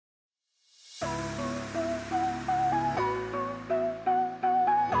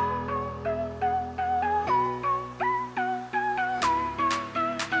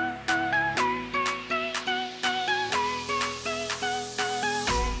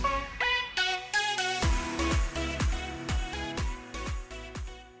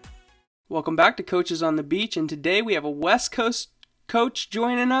Welcome back to Coaches on the Beach, and today we have a West Coast coach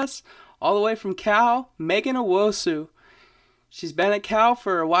joining us, all the way from Cal, Meagan Owusu. She's been at Cal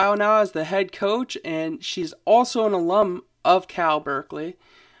for a while now as the head coach, and she's also an alum of Cal Berkeley.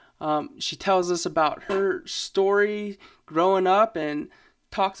 She tells us about her story growing up and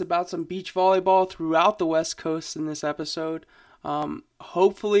talks about some beach volleyball throughout the West Coast in this episode.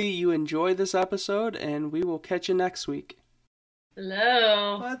 Hopefully you enjoy this episode, and we will catch you next week.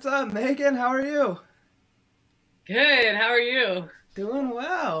 Hello. What's up, Meagan? How are you? Good. How are you? Doing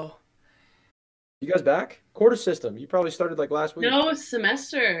well. You guys back? Quarter system. You probably started like last week. No,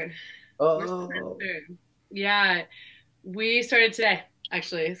 semester. We're Oh, semester. Yeah, we started today,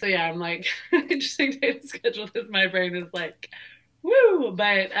 actually. So yeah, I'm like, interesting day to schedule this. My brain is like, woo!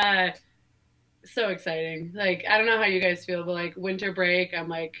 But so exciting. Like, I don't know how you guys feel, but like winter break, I'm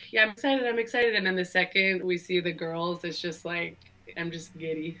like, yeah, I'm excited, I'm excited. And then the second we see the girls, it's just like, I'm just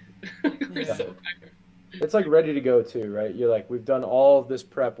giddy. We're Yeah. so fired. it's like ready to go too, right? You're like, we've done all of this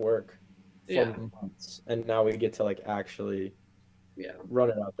prep work for Yeah, months, and now we get to like actually yeah, run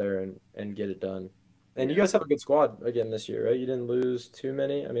it out there and get it done. And you yeah. guys have a good squad again this year, right? You didn't lose too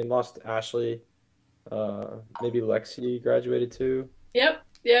many. I mean, lost Ashley, maybe Lexi graduated too. Yep.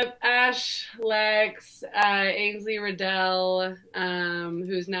 Ash, Lex, Ainsley Riddell,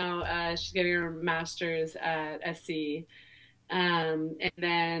 who's now she's getting her master's at SC, and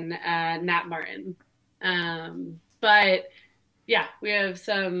then Nat Martin. But yeah, we have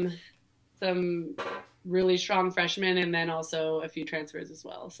some really strong freshmen, and then also a few transfers as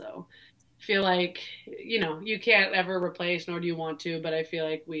well. So I feel like you can't ever replace, nor do you want to, but I feel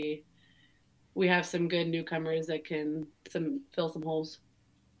like we have some good newcomers that can fill some holes.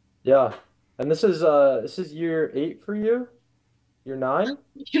 Yeah. And this is year 8 for you? Year 9?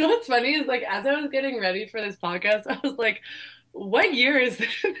 You know what's funny is like as I was getting ready for this podcast, I was like, what year is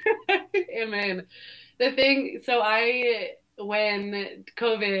this I am in? The thing, so when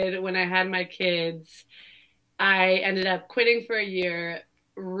COVID, when I had my kids, I ended up quitting for a year,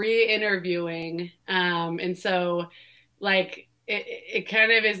 re-interviewing. And so like it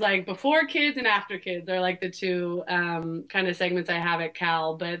kind of is like before kids and after kids are like the two kind of segments I have at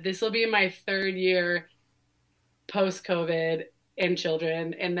Cal, but this will be my third year post COVID and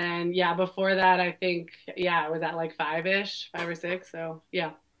children. And then, yeah, before that, I think, yeah, I was at like five-ish, 5 or 6. So,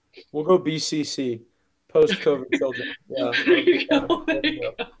 yeah. We'll go BCC, post-COVID children. Yeah, There that'll be you fun. go. There There we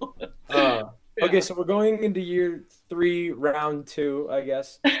you go. go. Uh, okay, Yeah. so we're going into year 3, round 2, I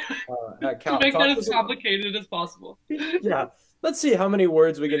guess, at To Cal. make that Talk to as us. complicated as possible. Yeah, let's see how many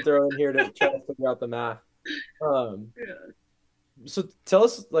words we can throw in here to try to figure out the math. Um, Yeah. so tell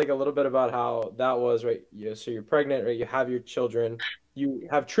us like a little bit about how that was, right? So you're pregnant, right? You have your children, you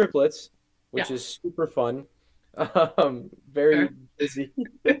have triplets, Yeah. which is super fun, Sure. very busy,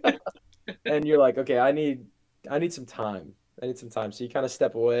 and you're like, okay, I need some time. I need some time. So you kind of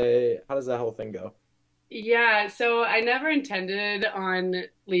step away. How does that whole thing go? Yeah, so I never intended on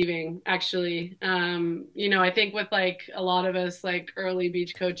leaving, actually. I think with like a lot of us like early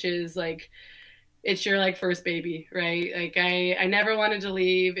beach coaches, like it's your like first baby, right? Like I never wanted to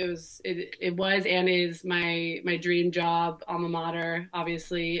leave. It was and is my dream job, alma mater,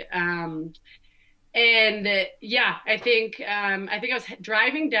 obviously. And yeah, I think I was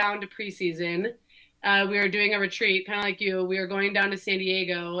driving down to preseason. We were doing a retreat, kind of like you. We were going down to San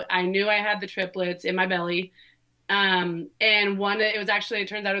Diego. I knew I had the triplets in my belly. And it was actually, it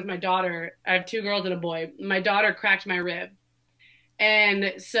turns out it was my daughter. I have two girls and a boy. My daughter cracked my rib.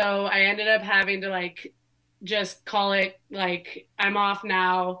 And so I ended up having to like just call it like I'm off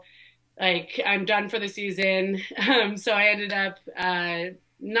now, like I'm done for the season. So I ended up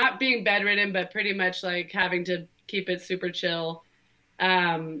not being bedridden, but pretty much like having to keep it super chill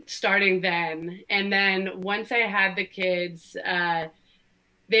starting then. And then once I had the kids,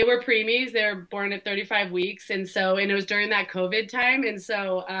 they were preemies. They were born at 35 weeks. And it was during that COVID time. And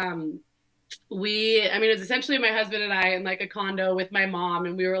so I mean, it was essentially my husband and I in like a condo with my mom,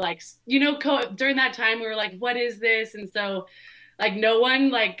 and we were like, during that time, we were like, what is this? And so, like, no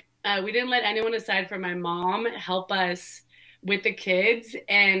one, like, we didn't let anyone aside from my mom help us with the kids.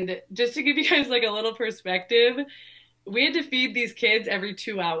 And just to give you guys like a little perspective, we had to feed these kids every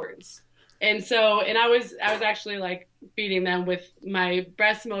 2 hours. And I was actually like feeding them with my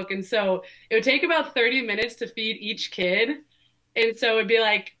breast milk. And so it would take about 30 minutes to feed each kid. And so it'd be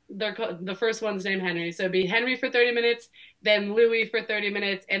like the first one's named Henry. So it'd be Henry for 30 minutes, then Louie for 30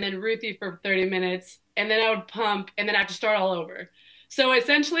 minutes, and then Ruthie for 30 minutes. And then I would pump and then I have to start all over. So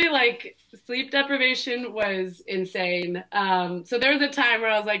essentially, like sleep deprivation was insane. So there was a time where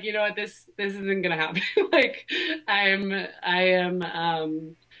I was like, you know what, this isn't gonna happen. Like I am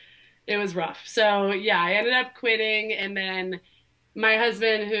it was rough. So yeah, I ended up quitting, and then my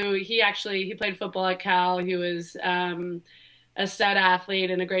husband, who he played football at Cal, he was a stud athlete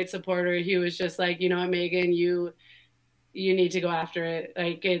and a great supporter. He was just like, you know what, Megan, you need to go after it.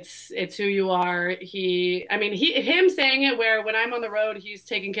 Like it's who you are. I mean, him saying it where when I'm on the road, he's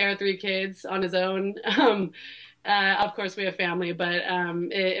taking care of three kids on his own. Of course, we have family, but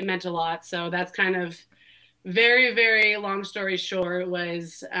it meant a lot. So that's kind of very, very long story short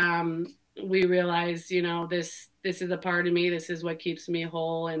was we realized, this is a part of me. This is what keeps me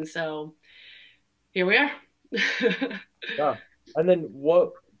whole, and so here we are. Yeah. And then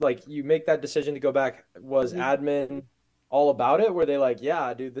what, like, you make that decision to go back, was admin all about it? Were they like,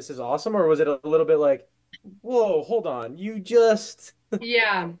 yeah, dude, this is awesome? Or was it a little bit like, whoa, hold on, you just,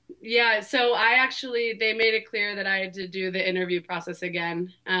 Yeah, yeah. So they made it clear that I had to do the interview process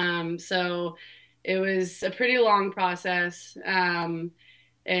again. So it was a pretty long process, and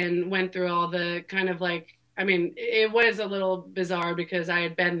went through all the kind of like, I mean, it was a little bizarre because I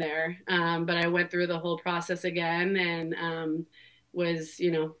had been there, but I went through the whole process again and was,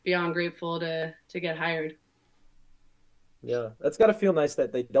 beyond grateful to get hired. yeah, that's got to feel nice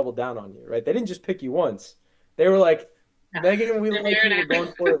that they doubled down on you, right? They didn't just pick you once. They were like, Yeah. Megan, we They're like here you, we're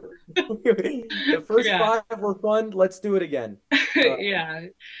going for it. The first Yeah. five were fun. Let's do it again. Uh, Yeah.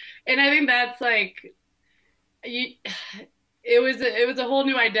 And I think that's like you it was a whole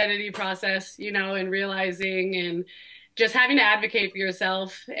new identity process, and realizing and just having to advocate for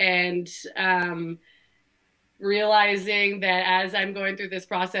yourself and realizing that as I'm going through this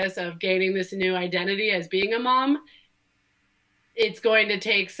process of gaining this new identity as being a mom, it's going to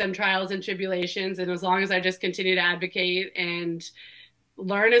take some trials and tribulations. And as long as I just continue to advocate and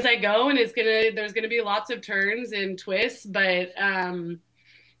learn as I go, and there's gonna be lots of turns and twists, but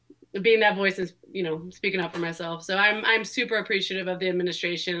being that voice is, speaking up for myself. So I'm super appreciative of the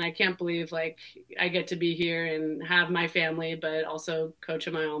administration. I can't believe like I get to be here and have my family, but also coach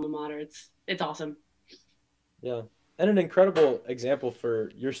at my alma mater. It's awesome. yeah. And an incredible example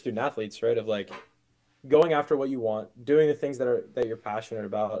for your student athletes, right? Of like going after what you want, doing the things that you're passionate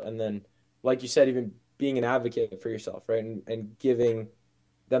about, and then, like you said, even being an advocate for yourself, right? And giving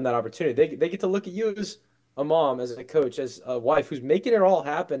them that opportunity. They get to look at you as a mom, as a coach, as a wife who's making it all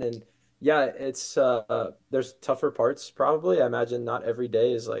happen. And yeah, it's there's tougher parts probably. I imagine not every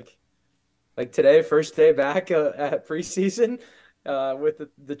day is like today, first day back at preseason. With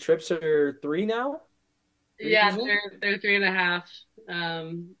the trips are three now, three Yeah, years old. they're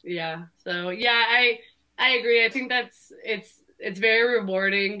 3.5. Yeah. So yeah, I agree. I think it's very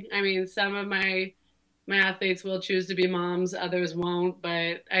rewarding. I mean, some of my athletes will choose to be moms, others won't,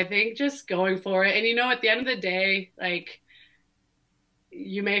 but I think just going for it. And at the end of the day, like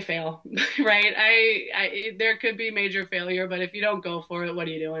you may fail, right? There could be major failure, but if you don't go for it, what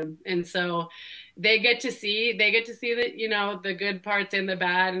are you doing? And so they get to see that, the good parts and the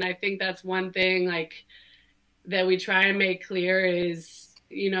bad. And I think that's one thing like that we try and make clear is,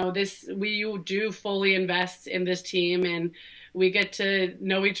 this we do fully invest in this team and we get to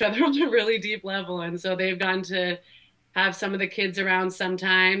know each other on a really deep level. And so they've gotten to have some of the kids around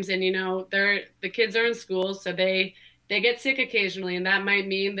sometimes, and the kids are in school, so they get sick occasionally, and that might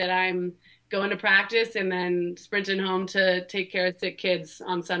mean that I'm going to practice and then sprinting home to take care of sick kids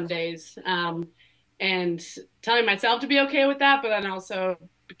on some days, and telling myself to be okay with that, but then also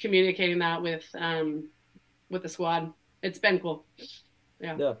communicating that with the squad. It's been cool.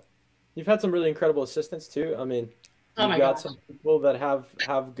 Yeah. Yeah. You've had some really incredible assistants too. I mean, Oh you've my got gosh. some people that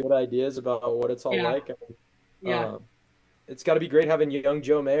have good ideas about what it's all Yeah. like. Yeah. Um, it's got to be great having young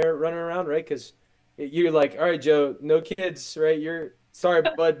Joe Mayer running around, right? Because you're like, all right, Joe, no kids, right? You're sorry,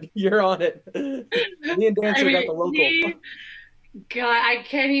 bud, you're on it. Me and I Dancer got mean, the local. God, I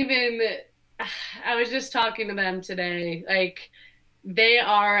can't even. I was just talking to them today. Like, they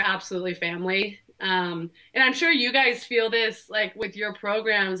are absolutely family. And I'm sure you guys feel this like with your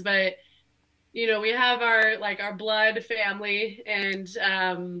programs, but we have our blood family, and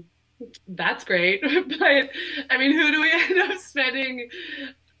that's great. But I mean, who do we end up spending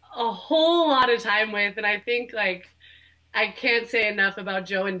a whole lot of time with? And I think like I can't say enough about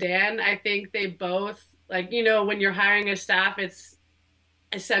Joe and Dan. I think they both like, when you're hiring a staff, it's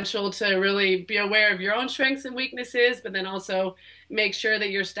essential to really be aware of your own strengths and weaknesses, but then also make sure that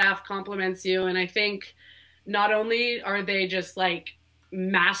your staff complements you. And I think not only are they just like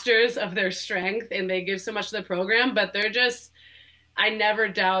masters of their strength and they give so much to the program, but they're just, I never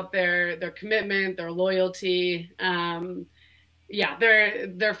doubt their commitment, their loyalty. Yeah,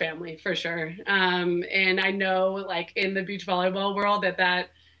 they're family for sure. And I know like in the beach volleyball world that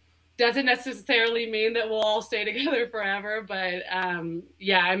doesn't necessarily mean that we'll all stay together forever, but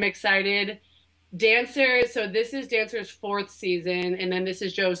yeah, I'm excited. Dancer, so this is Dancer's fourth season, and then this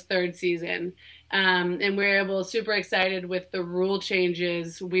is Joe's third season. And we're able, super excited with the rule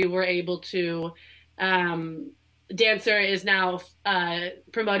changes. We were able to, um, Dancer is now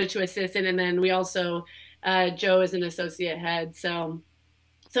promoted to assistant, and then we also, Joe is an associate head. So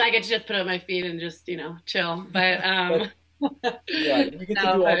I get to just put up my feet and just, chill. But But yeah, you get to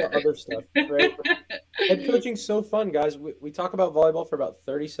no, do all the but other stuff, right? Head coaching's so fun, guys. We talk about volleyball for about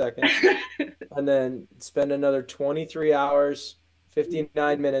 30 seconds and then spend another 23 hours,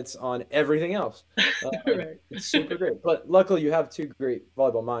 59 minutes on everything else. right. It's super great. But luckily, you have two great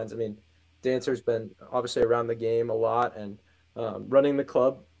volleyball minds. I mean, Dancer's been obviously around the game a lot, and running the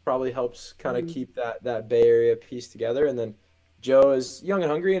club probably helps kind of Mhm. keep that Bay Area piece together. And then Joe is young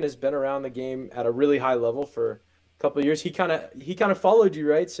and hungry and has been around the game at a really high level for a couple of years. He kind of followed you,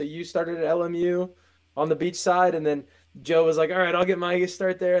 right? So you started at LMU on the beach side, and then Joe was like, "All right, I'll get my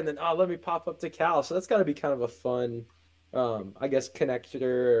start there," and then let me pop up to Cal. So that's got to be kind of a fun, I guess, connector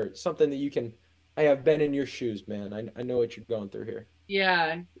or something that you can. I have been in your shoes, man. I know what you're going through here.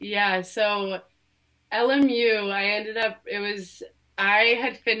 Yeah, yeah. So LMU, I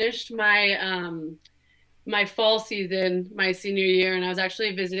had finished my fall season, my senior year, and I was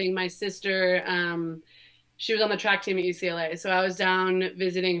actually visiting my sister. She was on the track team at UCLA, so I was down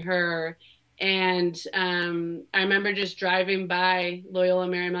visiting her. And I remember just driving by Loyola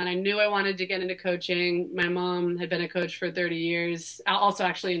Marymount. I knew I wanted to get into coaching. My mom had been a coach for 30 years, also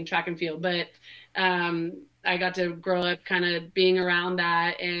actually in track and field, but I got to grow up kind of being around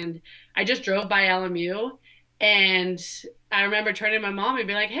that. And I just drove by LMU, and I remember turning to my mom and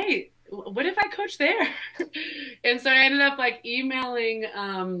be like, "Hey, what if I coach there?" And so I ended up like emailing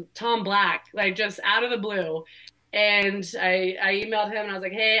Tom Black, like just out of the blue. And I emailed him and I was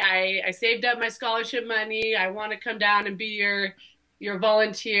like, "Hey, I saved up my scholarship money. I want to come down and be your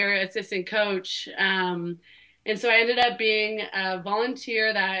volunteer assistant coach." And so I ended up being a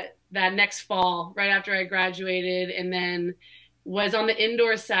volunteer that next fall, right after I graduated, and then was on the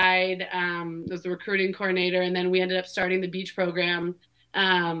indoor side, was the recruiting coordinator, and then we ended up starting the beach program.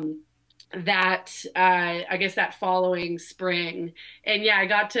 That I guess that following spring. And yeah, I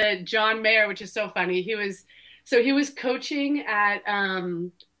got to John Mayer, which is so funny. He was coaching at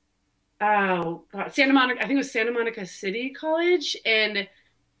oh God, Santa Monica, I think it was Santa Monica City College. And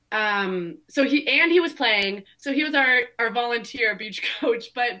he was playing, so he was our volunteer beach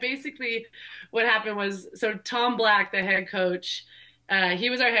coach. But basically what happened was, so Tom Black, the head coach, he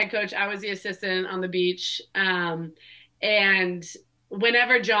was our head coach, I was the assistant on the beach. And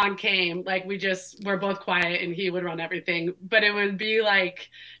whenever John came, like we just were both quiet and he would run everything. But it would be like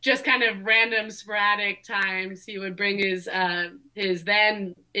just kind of random sporadic times. He would bring his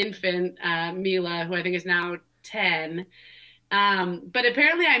then infant Mila, who I think is now 10. But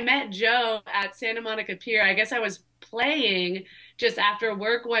apparently I met Joe at Santa Monica Pier. I guess I was playing just after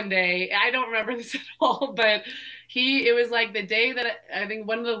work one day. I don't remember this at all, but it was like the day that I think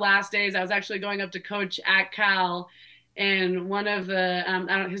one of the last days I was actually going up to coach at Cal. And one of the,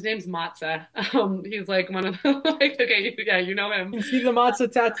 I don't, his name's Matza. He's like one of the, like, okay, yeah, you know him. You can see the matzo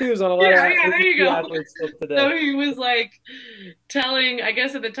tattoos on a lot Yeah, of yeah, there you AVP go. athletes still today. So he was like telling, I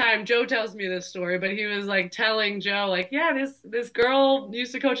guess at the time, Joe tells me this story, but he was like telling Joe, like, yeah, this girl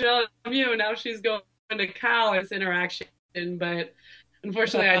used to coach at LMU, and now she's going to Cal. This interaction, but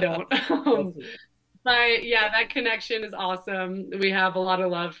unfortunately, I don't. That's But yeah, that connection is awesome. We have a lot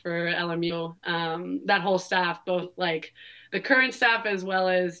of love for LMU. That whole staff, both like the current staff as well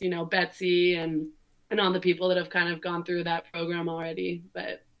as, Betsy and all the people that have kind of gone through that program already.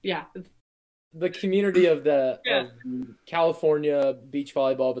 But yeah, the community of the yeah, California beach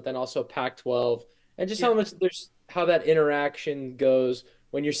volleyball, but then also Pac-12, and just yeah, how that interaction goes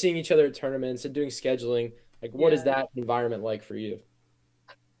when you're seeing each other at tournaments and doing scheduling. Like, what is yeah. that environment like for you?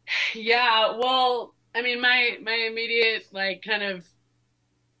 Yeah, well, I mean, my immediate like kind of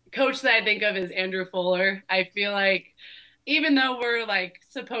coach that I think of is Andrew Fuller. I feel like even though we're like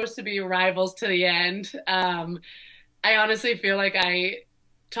supposed to be rivals to the end, I honestly feel like I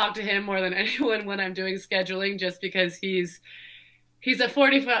talk to him more than anyone when I'm doing scheduling, just because he's a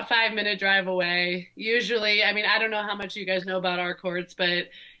 45-minute drive away. Usually, I mean, I don't know how much you guys know about our courts, but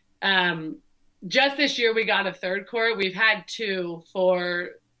um, just this year we got a third court. We've had two for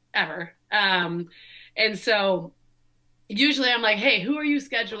ever. And so usually I'm like, hey, who are you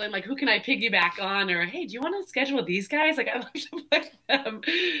scheduling? Like, who can I piggyback on? Or, hey, do you want to schedule these guys? Like, I'd love to play them.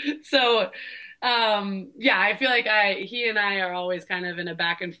 So, yeah, I feel like he and I are always kind of in a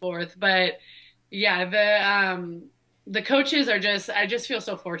back and forth. But yeah, the coaches are just, I just feel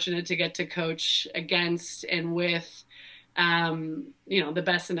so fortunate to get to coach against and with, the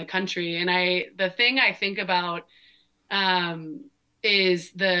best in the country. And the thing I think about, um,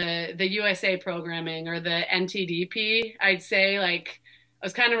 is the USA programming or the NTDP. I'd say like, I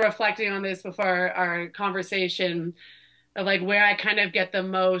was kind of reflecting on this before our conversation of like where I kind of get the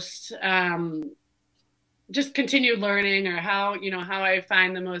most, just continued learning or how I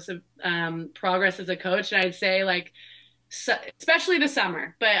find the most progress as a coach. And I'd say like especially the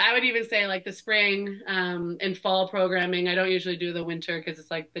summer, but I would even say like the spring and fall programming. I don't usually do the winter because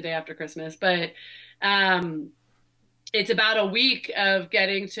it's like the day after Christmas, but um, it's about a week of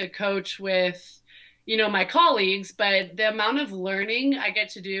getting to coach with my colleagues, but the amount of learning I get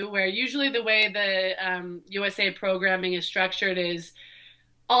to do, where usually the way the USA programming is structured is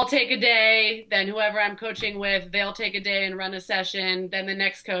I'll take a day, then whoever I'm coaching with, they'll take a day and run a session, then the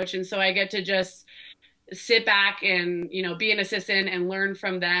next coach. And so I get to just sit back and, be an assistant and learn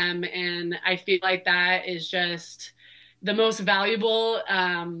from them. And I feel like that is just the most valuable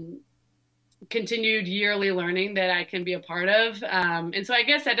continued yearly learning that I can be a part of. And so I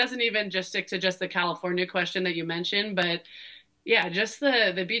guess that doesn't even just stick to just the California question that you mentioned, but yeah, just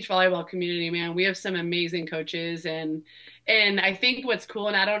the beach volleyball community, man. We have some amazing coaches and I think what's cool,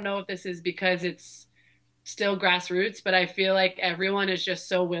 and I don't know if this is because it's still grassroots, but I feel like everyone is just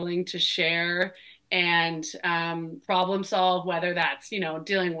so willing to share and problem solve, whether that's,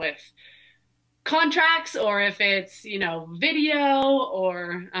 dealing with contracts or if it's, video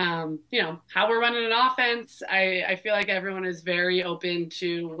or, how we're running an offense. I feel like everyone is very open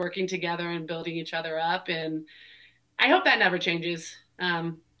to working together and building each other up. And I hope that never changes.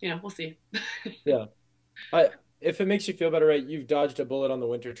 We'll see. Yeah. I if it makes you feel better, right? You've dodged a bullet on the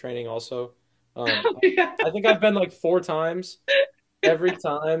winter training also. Yeah. I think I've been like 4 times. Every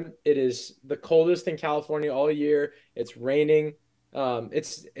time it is the coldest in California all year. It's raining.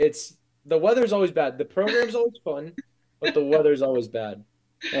 It's the weather's always bad. The program's always fun, but the weather's always bad.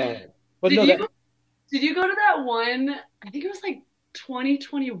 Uh, but Did no, you that did you go to that one? I think it was like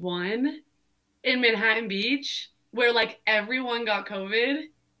 2021 in Manhattan Beach where like everyone got COVID.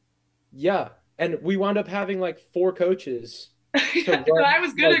 yeah. And we wound up having like 4 coaches to I run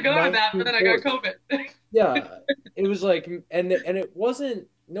was gonna like go to that, but 19 then I got courts. COVID. Yeah, it was like, and it wasn't.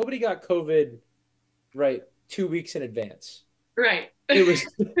 Nobody got COVID right 2 weeks in advance. Right. It was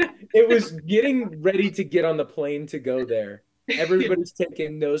it was getting ready to get on the plane to go there. Yeah. Everybody's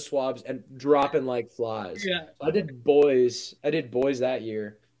taking nose swabs and dropping like flies. Yeah. So I did boys. I did boys that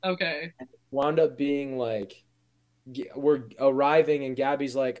year. Okay. Wound up being like we're arriving and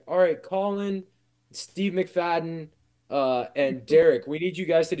Gabby's like, "All right, Colin, Steve McFadden, and Derek, we need you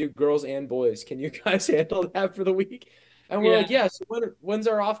guys to do girls and boys. Can you guys handle that for the week?" And we're Yeah. like, "Yeah, so when's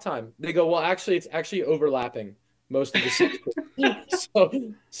our off time?" They go, "Well, actually, it's actually overlapping most of the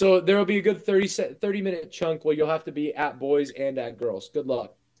section." So there will be a good 30-minute chunk where you'll have to be at boys and at girls. Good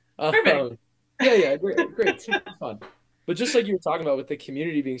luck. Perfect. Yeah, great, great, super fun. But just like you were talking about with the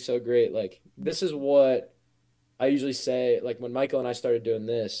community being so great, like this is what I usually say, like when Michael and I started doing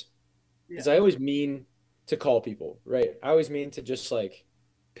this, Yeah. is I always mean to call people, right? I always mean to just like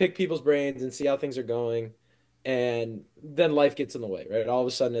pick people's brains and see how things are going. And then life gets in the way, right? All of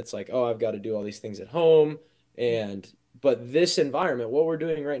a sudden it's like, oh, I've got to do all these things at home. And but this environment, what we're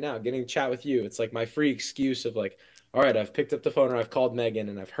doing right now, getting to chat with you, it's like my free excuse of like, all right, I've picked up the phone or I've called Megan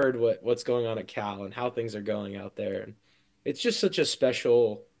and I've heard what's going on at Cal and how things are going out there. And it's just such a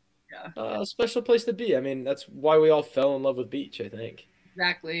Yeah. special place to be. I mean, that's why we all fell in love with beach, I think.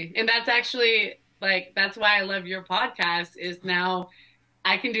 Exactly. And that's actually like that's why I love your podcast is now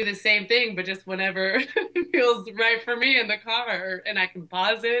I can do the same thing, but just whenever it feels right for me in the car and I can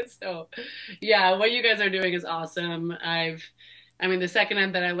pause it. So yeah, what you guys are doing is awesome. I mean, the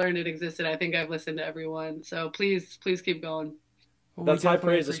second that I learned it existed, I think I've listened to everyone. So please keep going. Well, we That's high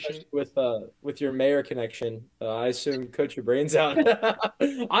definitely praise, appreciate. especially with your mayor connection. I assume coach your brains out.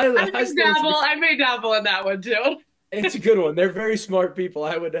 I still I may dabble in that one too. it's a good one. They're very smart people.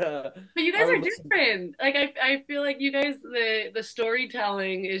 But you I guys would are listen. different. Like I feel like you guys the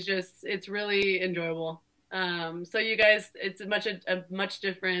storytelling is just it's really enjoyable. So you guys it's a much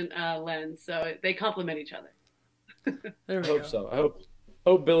different lens. So they complement each other. I There we hope go. so. I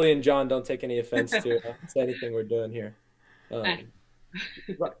hope Billy and John don't take any offense to anything we're doing here. Nice.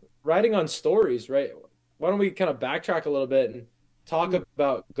 Um, writing on stories, right? Why don't we kind of backtrack a little bit and talk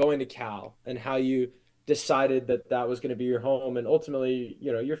about going to Cal and how you decided that that was going to be your home and ultimately,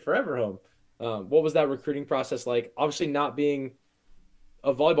 your forever home. What was that recruiting process like? Obviously, not being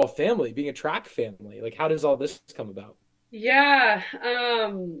a volleyball family, being a track family. Like, how does all this come about? Yeah.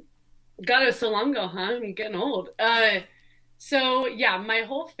 God, it was so long ago, huh? I'm getting old. So yeah, my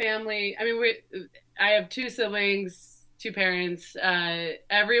whole family, I mean, I have two siblings, two parents.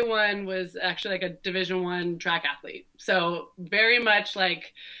 Everyone was actually like a Division I track athlete. So very much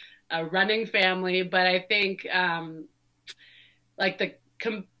like a running family, but I think like the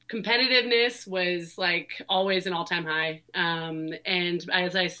competitiveness was like always an all-time high. And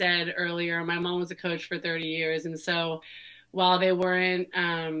as I said earlier, my mom was a coach for 30 years. And so while they weren't,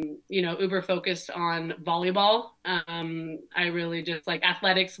 uber focused on volleyball, I really just like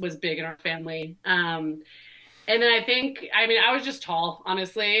athletics was big in our family. And then I think, I mean, I was just tall,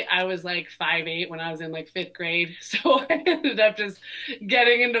 honestly. I was like 5'8" when I was in like fifth grade. So I ended up just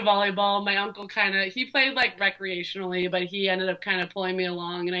getting into volleyball. My uncle he played like recreationally, but he ended up kind of pulling me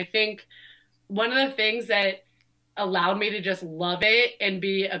along. And I think one of the things that allowed me to just love it and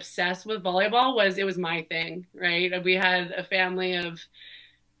be obsessed with volleyball was it was my thing, right? We had a family of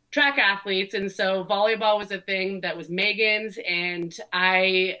track athletes, and so volleyball was a thing that was Megan's, and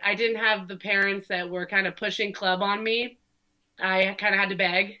I didn't have the parents that were kind of pushing club on me. I kind of had to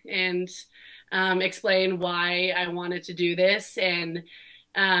beg and explain why I wanted to do this. And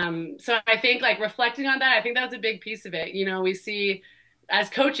so I think like reflecting on that, I think that was a big piece of it. We see as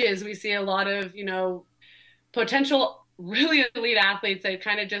coaches, we see a lot of, potential really elite athletes that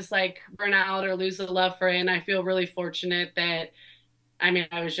kind of just like burn out or lose the love for it. And I feel really fortunate that I mean,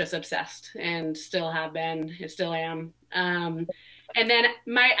 I was just obsessed and still have been, still am. And then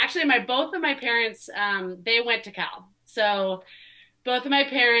my both of my parents, they went to Cal. So both of my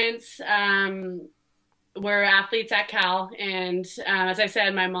parents, were athletes at Cal. And as I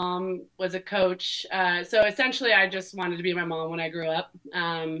said, my mom was a coach. So essentially, I just wanted to be my mom when I grew up.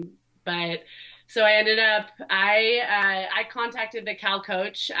 But so I ended up, I contacted the Cal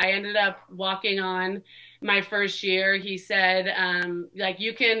coach. I ended up walking on my first year. He said, like,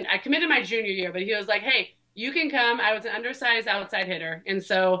 you can, I committed my junior year, but he was like, hey, you can come. I was an undersized outside hitter. And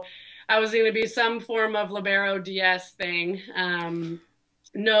so I was going to be some form of libero DS thing.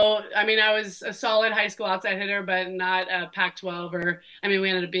 No, I mean, I was a solid high school outside hitter, but not a Pac-12 or, I mean, we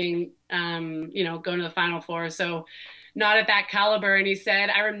ended up being, going to the Final Four. So not at that caliber. And he said,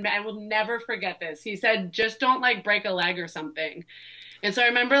 I will never forget this. He said, just don't like break a leg or something. And so I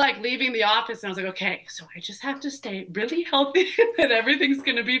remember like leaving the office and I was like, okay, so I just have to stay really healthy and everything's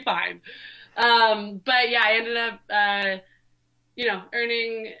going to be fine. But yeah, I ended up,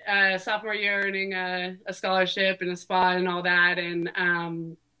 earning sophomore year, earning a scholarship and a spot and all that. And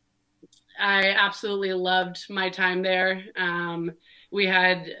I absolutely loved my time there. We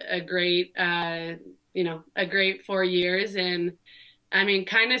had a great 4 years. And I mean,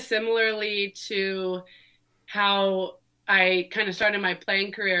 kind of similarly to how I kind of started my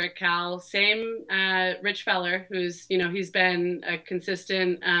playing career at Cal, same Rich Feller, he's been a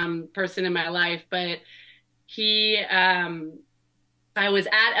consistent person in my life, but he, I was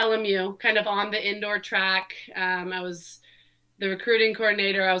at LMU, kind of on the indoor track. I was the recruiting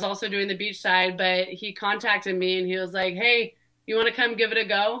coordinator. I was also doing the beach side, but he contacted me and he was like, "Hey, you want to come give it a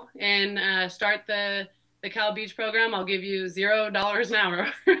go and start the Cal Beach program? I'll give you $0 an hour,"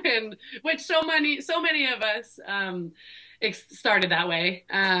 and which so many of us started that way.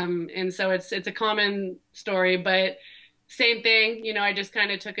 And so it's a common story, but same thing. I just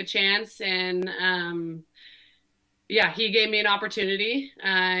kind of took a chance and yeah, he gave me an opportunity,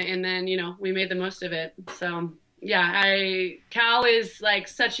 and then we made the most of it. So yeah, I Cal is like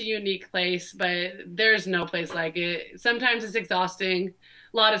such a unique place, but there's no place like it. Sometimes it's exhausting,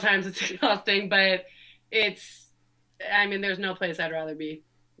 a lot of times it's exhausting, but it's I mean, there's no place I'd rather be,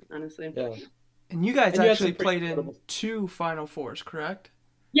 honestly. Yeah. And you guys And you had actually some pretty played in incredible. two Final Fours, correct?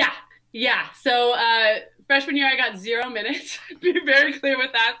 Yeah, yeah. So freshman year I got 0 minutes. Be very clear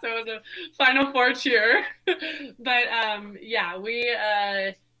with that. So it was a Final Four cheer. But yeah,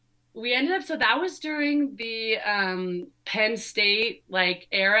 we ended up, so that was during the Penn State like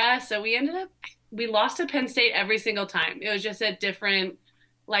era. So we lost to Penn State every single time. It was just at different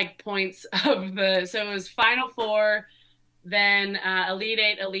like points of so it was Final Four, then Elite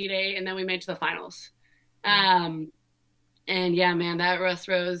Eight, and then we made to the finals. Um, and yeah, man, that Russ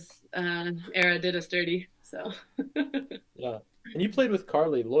Rose era did us dirty. So Yeah. And you played with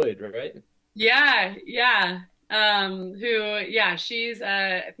Carly Lloyd, right? yeah, yeah. Yeah, she's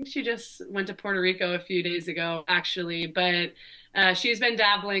I think she just went to Puerto Rico a few days ago, actually, but she's been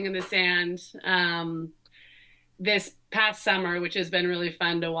dabbling in the sand this past summer, which has been really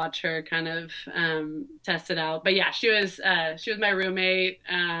fun to watch her kind of test it out. But yeah, she was my roommate.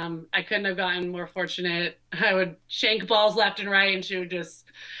 I couldn't have gotten more fortunate. I would shank balls left and right, and she would just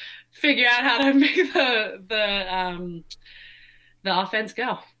figure out how to make the offense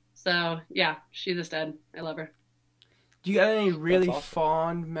go. So yeah, she's a stud. I love her. Do you got any That's really awesome.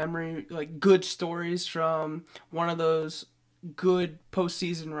 fond memory, like good stories from one of those good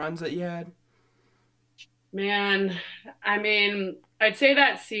postseason runs that you had? Man, I mean, I'd say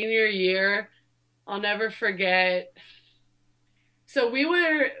that senior year, I'll never forget. So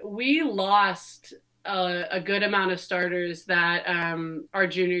we lost a good amount of starters that our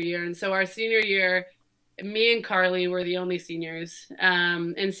junior year, and so our senior year, me and Carly were the only seniors,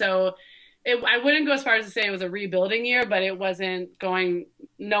 and so I wouldn't go as far as to say it was a rebuilding year, but it wasn't going.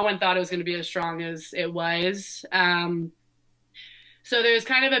 No one thought it was going to be as strong as it was. So there was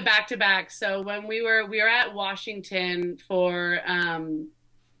kind of a back to back. So when we were at Washington for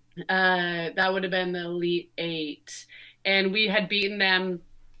that would have been the Elite Eight, and we had beaten them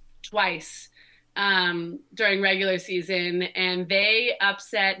twice during regular season, and they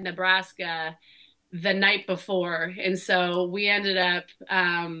upset Nebraska the night before, and so we ended up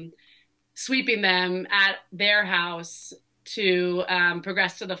sweeping them at their house to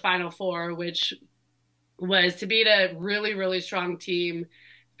progress to the Final Four, which was to beat a really, really strong team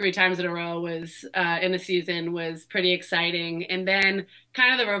three times in a row was in the season was pretty exciting. And then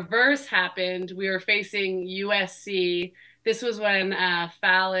kind of the reverse happened. We were facing USC. This was when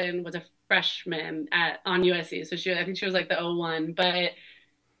Fallon was a freshman on USC. So I think she was like the 01, but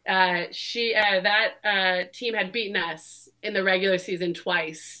she that team had beaten us in the regular season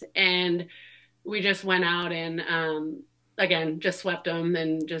twice, and we just went out and again just swept them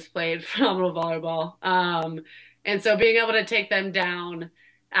and just played phenomenal volleyball. And so being able to take them down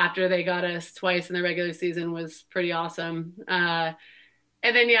after they got us twice in the regular season was pretty awesome. And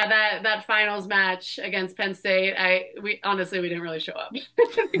then yeah, that finals match against Penn State, we honestly we didn't really show up.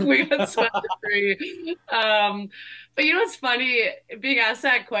 I think we got swept in three. But you know what's funny? Being asked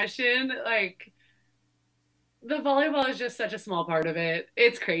that question, like the volleyball is just such a small part of it.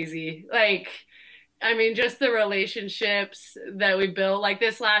 It's crazy. Like, I mean, just the relationships that we built. Like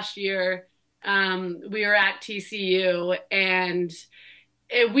this last year, we were at TCU and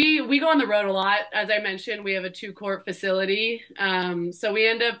we go on the road a lot. As I mentioned, we have a two-court facility. So we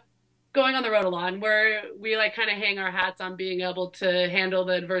end up going on the road a lot, and we like kind of hang our hats on being able to handle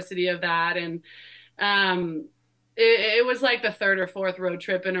the adversity of that. And um, it was like the third or fourth road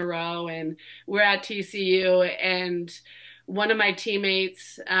trip in a row, and we're at TCU, and one of my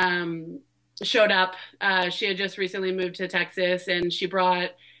teammates showed up. She had just recently moved to Texas, and she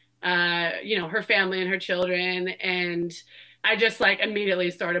brought her family and her children, and I just like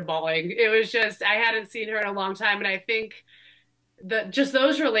immediately started bawling. It was just I hadn't seen her in a long time, and I think that just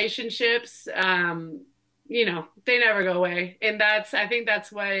those relationships, they never go away, and I think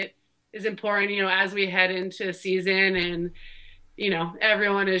that's what is important, as we head into season and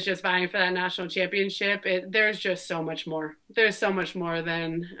everyone is just vying for that national championship. There's just so much more. There's so much more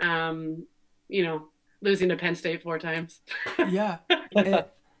than losing to Penn State four times. Yeah. And,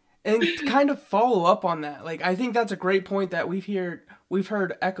 and kind of follow up on that. Like I think that's a great point that we've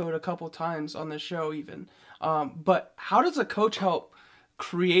heard echoed a couple times on the show even. But how does a coach help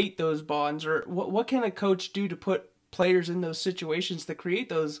create those bonds, or what can a coach do to put players in those situations to create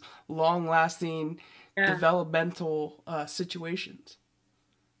those long lasting Yeah. developmental situations?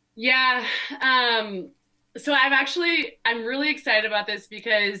 Yeah. So I'm really excited about this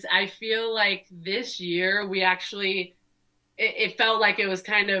because I feel like this year it felt like it was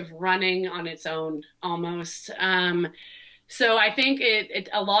kind of running on its own almost. So I think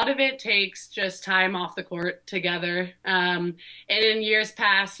a lot of it takes just time off the court together. And in years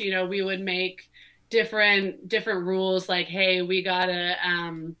past, we would make different rules like, hey, we gotta,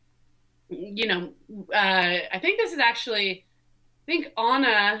 I think this is actually, I think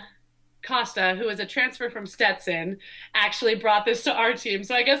Anna Costa, who is a transfer from Stetson, actually brought this to our team.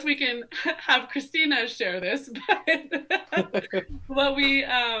 So I guess we can have Christina share this. But what we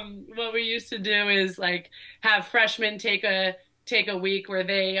used to do is like have freshmen take a week where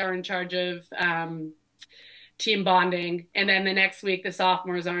they are in charge of team bonding, and then the next week the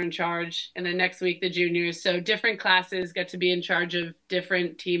sophomores are in charge, and then next week the juniors. So different classes get to be in charge of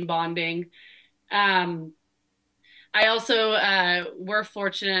different team bonding. Um, I also we're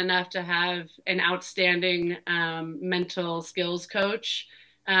fortunate enough to have an outstanding mental skills coach.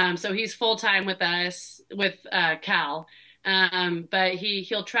 So he's full time with us with Cal, but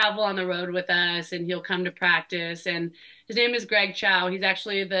he'll travel on the road with us and he'll come to practice. And his name is Greg Chow. He's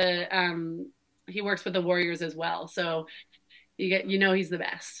actually he works with the Warriors as well. So he's the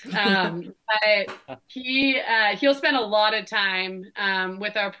best. But he'll spend a lot of time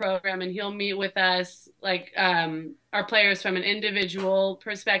with our program, and he'll meet with us like our players from an individual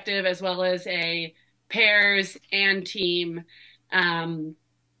perspective as well as a pairs and team.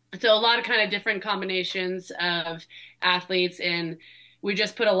 So a lot of kind of different combinations of athletes, and we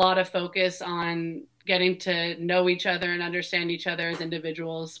just put a lot of focus on getting to know each other and understand each other as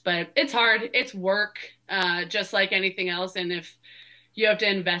individuals. But it's hard, it's work, just like anything else. And if you have to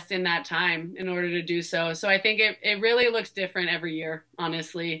invest in that time in order to do so. So I think it really looks different every year,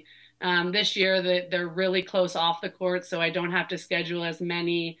 honestly. This year that they're really close off the court, so I don't have to schedule as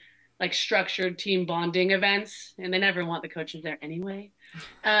many like structured team bonding events, and they never want the coaches there anyway.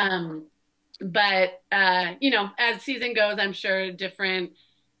 Um, but as season goes, I'm sure different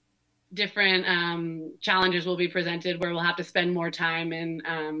challenges will be presented where we'll have to spend more time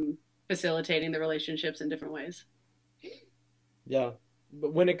in facilitating the relationships in different ways. Yeah.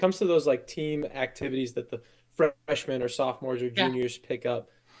 But when it comes to those like team activities that the freshmen or sophomores or Yeah. juniors pick up,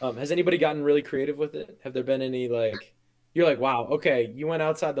 has anybody gotten really creative with it? Have there been any like you're like, wow, okay, you went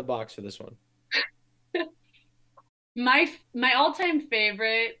outside the box for this one. My all-time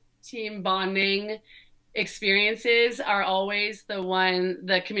favorite team bonding experiences are always the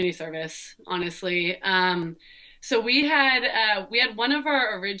community service, honestly. So we had one of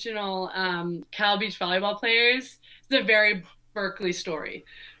our original Cal Beach volleyball players. It's a very Berkeley story,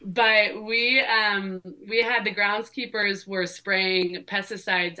 but we had the groundskeepers were spraying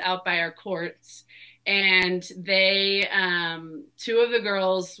pesticides out by our courts, and they two of the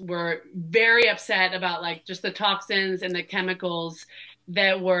girls were very upset about like just the toxins and the chemicals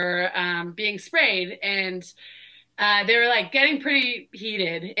that were being sprayed, and they were like getting pretty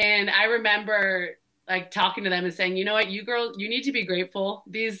heated. And I remember like talking to them and saying, you know what, you girls, you need to be grateful.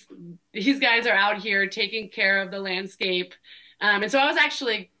 These guys are out here taking care of the landscape. And so I was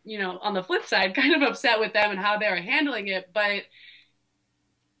actually, on the flip side, kind of upset with them and how they were handling it. But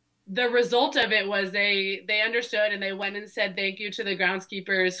the result of it was they understood, and they went and said thank you to the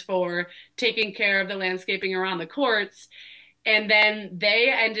groundskeepers for taking care of the landscaping around the courts. And then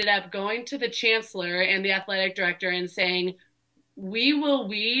they ended up going to the chancellor and the athletic director and saying, we will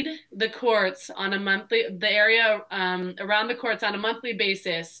weed the area around the courts on a monthly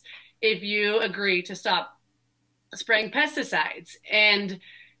basis if you agree to stop spraying pesticides. And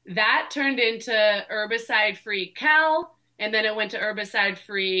that turned into herbicide free Cal. And then it went to herbicide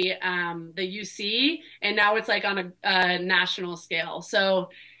free the UC. And now it's like on a national scale. So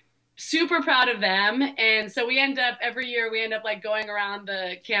super proud of them. And so every year we end up like going around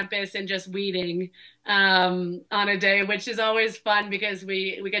the campus and just weeding on a day, which is always fun because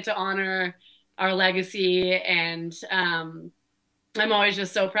we get to honor our legacy. And I'm always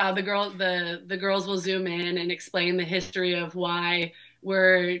just so proud. The girls will zoom in and explain the history of why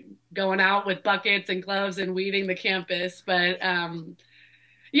we're going out with buckets and gloves and weeding the campus. But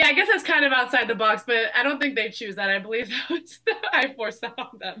yeah, I guess that's kind of outside the box, but I don't think they choose that. I believe that was I forced that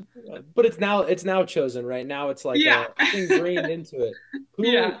on them. But it's now chosen, right? Now it's like Yeah. it's ingrained into it. Who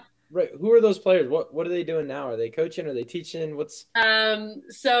Yeah. right, who are those players? What are they doing now? Are they coaching? Are they teaching? What's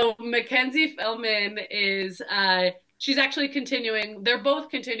So Mackenzie Feldman is she's actually continuing. They're both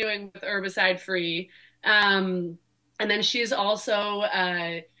continuing with herbicide free. And then she's also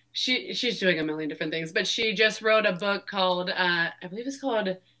she's doing a million different things, but she just wrote a book called I believe it's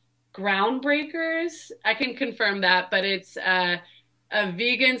called Groundbreakers. I can confirm that, but it's a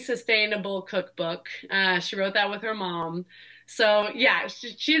vegan sustainable cookbook. She wrote that with her mom. So yeah,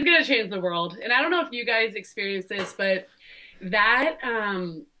 she's gonna change the world. And I don't know if you guys experienced this, but that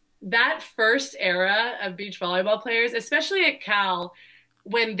first era of beach volleyball players, especially at Cal,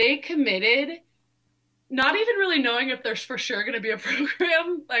 when they committed, not even really knowing if there's for sure going to be a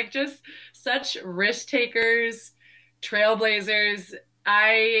program, like just such risk takers, trailblazers.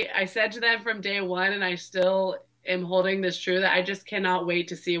 I said to them from day one, and I still am holding this true, that I just cannot wait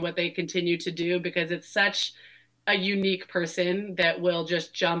to see what they continue to do because it's such a unique person that will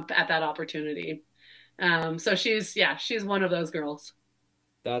just jump at that opportunity. So she's one of those girls.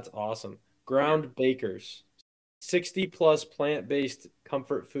 that's awesome. Yeah. Ground Bakers. 60 plus plant-based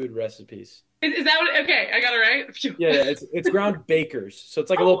comfort food recipes. Is that what? Okay, I got it right. Phew. Yeah, yeah, it's Ground Bakers. So it's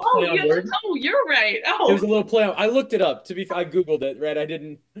like a Oh, little oh, play on yeah. word. Oh, you're right. It was Oh, a little play on. I looked it up. I Googled it, right? I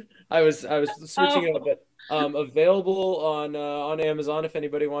didn't. I was searching it up, oh, but available on Amazon if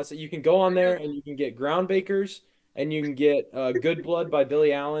anybody wants it. You can go on there and you can get Ground Bakers and you can get Good Blood by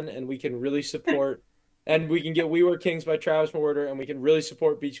Billy Allen, and we can really support. And we can get We Were Kings by Travis Mortar, and we can really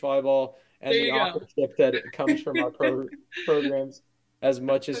support beach volleyball there and the you go. authorship that it comes from our programs as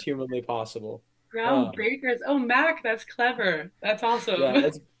much as humanly possible. Um, Groundbreakers. Oh, Mac, that's clever. That's yeah, awesome.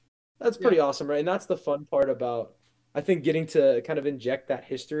 that's Yeah. pretty awesome, right? And that's the fun part about, I think, getting to kind of inject that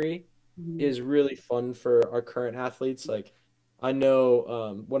history Mhm. is really fun for our current athletes. Like, I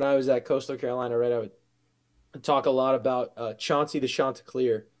know when I was at Coastal Carolina, right, I would talk a lot about Chauncey the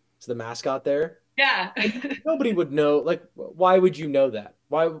Chanticleer. is the mascot there. Yeah. And nobody would know, like, why would you know that?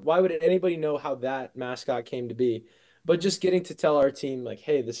 Why would anybody know how that mascot came to be? But just getting to tell our team, like,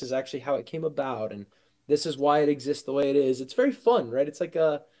 hey, this is actually how it came about, and this is why it exists the way it is. It's very fun, right? It's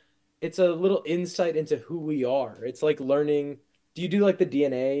a little insight into who we are. It's like learning. Do you do like the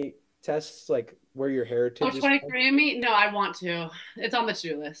DNA tests, like where your Oh, heritage is from? 23andMe? No, I want to. It's on the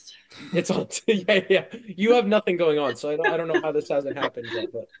to-do list. It's on. Yeah, yeah. You have nothing going on, so I don't know how this hasn't happened yet,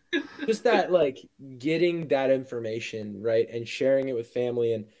 but just that like getting that information, right, and sharing it with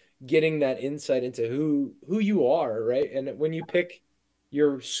family and getting that insight into who you are, right? And when you pick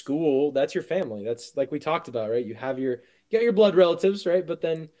your school, that's your family. That's like we talked about, right? You got your blood relatives, right? But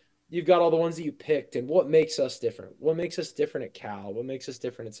then you've got all the ones that you picked and what makes us different. What makes us different at Cal? What makes us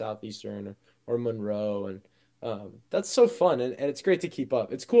different at Southeastern or Monroe? And that's so fun, and it's great to keep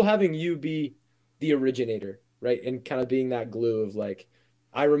up. It's cool having you be the originator, right? And kind of being that glue of like,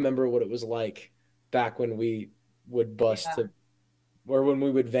 I remember what it was like back when we would bus Yeah. to, or when we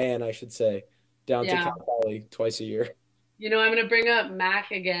would van, I should say, down to Yeah. Cal Poly twice a year. I'm going to bring up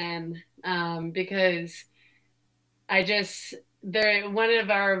Mac again, because I just there one of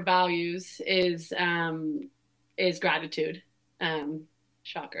our values is gratitude. Um,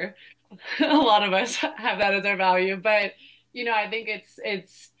 Shocker. A lot of us have that as our value, but I think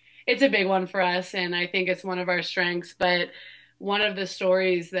it's a big one for us, and I think it's one of our strengths. But one of the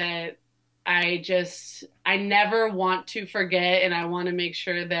stories that I never want to forget, and I want to make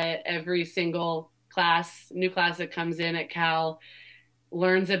sure that every single new class that comes in at Cal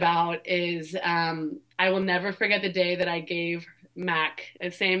learns about is I will never forget the day that I gave Mac, the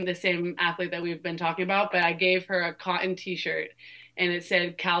same athlete that we've been talking about, but I gave her a cotton t-shirt and it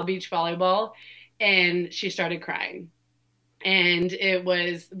said Cal Beach Volleyball, and she started crying. And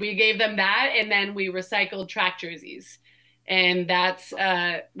we gave them that, and then we recycled track jerseys. And that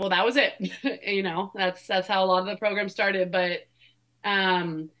was it. That's how a lot of the program started. But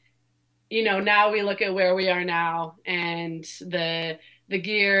um, now we look at where we are now and the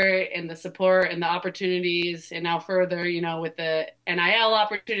gear and the support and the opportunities, and now further, with the NIL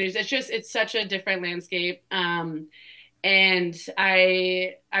opportunities. It's such a different landscape. And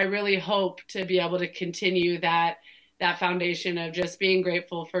I really hope to be able to continue that foundation of just being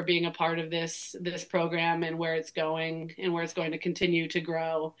grateful for being a part of this program and where it's going and where it's going to continue to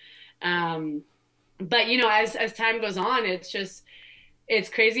grow. Um, but as time goes on, it's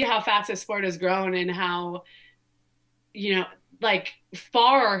crazy how fast the sport has grown and how like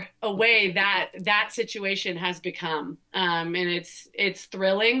far away that situation has become. And it's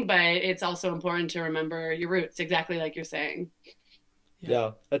thrilling, but it's also important to remember your roots, exactly like you're saying. Yeah.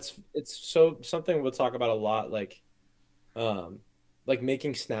 Yeah, it's so something we'll talk about a lot, um, like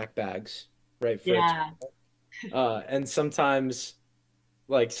making snack bags, right, for a Yeah. tournament. And sometimes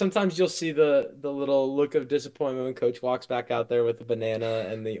you'll see the little look of disappointment when coach walks back out there with the banana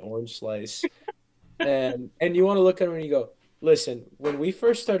and the orange slice. And you want to look at him and you go, listen, when we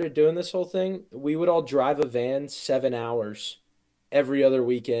first started doing this whole thing, we would all drive a van 7 hours every other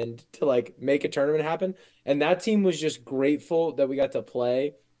weekend to like make a tournament happen. And that team was just grateful that we got to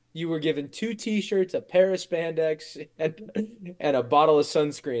play. You were given two t-shirts, a pair of spandex, and a bottle of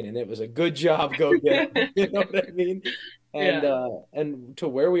sunscreen, and it was a good job, go get 'em. You know what I mean? Yeah. And to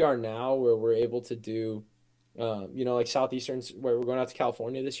where we are now, where we're able to do, like Southeastern, where we're going out to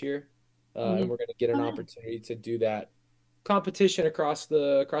California this year, and Mhm. we're going to get an Oh, yeah. opportunity to do that competition across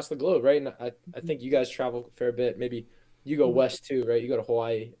the globe, right? And I think you guys travel a fair bit. Maybe you go Mhm. west too, right? You go to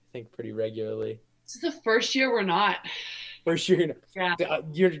Hawaii, I think, pretty regularly. This is the first year we're not. First year, Yeah.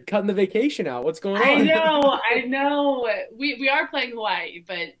 you're cutting the vacation out. What's going I on? know, I know. We are playing Hawaii,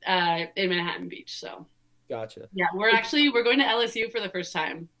 but in Manhattan Beach. So Gotcha. yeah, we're going to LSU for the first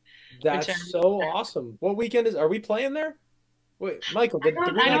time, which That's so awesome. What weekend are we playing there? Wait, Michael, did we I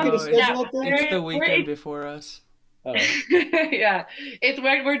not get don't. a No, Yeah, schedule update? it's the we're weekend before us. Oh, yeah,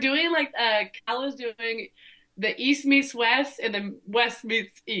 we're doing like Cal is doing the East meets West and the West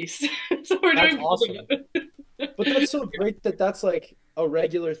meets East. So we're that's doing both awesome. of them. But that's so great that that's like a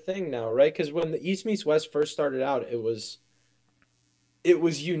regular thing now, right? Because when the East meets West first started out, it was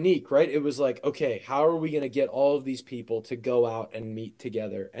unique, right? It was like, okay, how are we going to get all of these people to go out and meet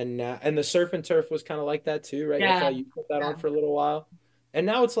together? And now, and the surf and turf was kind of like that too, right? Yeah, FIU put that on yeah. for a little while. And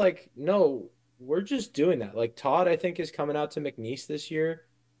now it's like, no, we're just doing that. Like Todd, I think, is coming out to McNeese this year.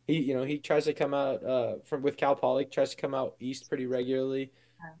 He tries to come out from with Cal Poly, tries to come out east pretty regularly.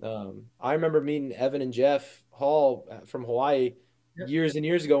 I remember meeting Evan and Jeff Hall from Hawaii Yep. years and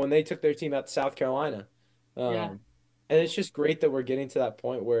years ago when they took their team out to South Carolina. Yeah. Um, and it's just great that we're getting to that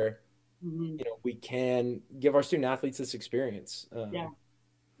point where, Mhm. we can give our student athletes this experience. Yeah.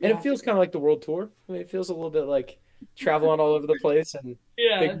 And it Yeah. feels kind of like the world tour. I mean, it feels a little bit like traveling all over the place and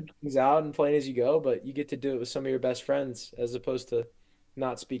Yeah. figuring things out and playing as you go, but you get to do it with some of your best friends as opposed to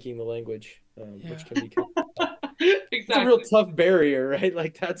not speaking the language, Yeah. which can be kind of tough. It's a real Exactly. tough barrier, right?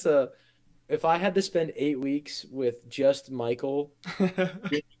 Like that's a if I had to spend 8 weeks with just Michael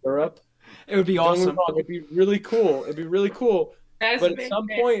in Europe, It would be don't get me awesome. wrong, it'd be really cool. It'd be really cool. That's But at some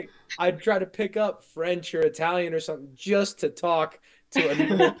amazing. point, I'd try to pick up French or Italian or something just to talk to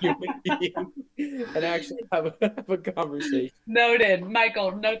another human being and actually have a conversation. Noted.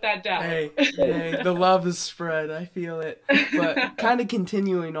 Michael, note that down. Hey, Hey, hey, the love is spread. I feel it. But kind of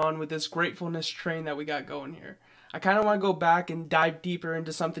continuing on with this gratefulness train that we got going here. I kind of want to go back and dive deeper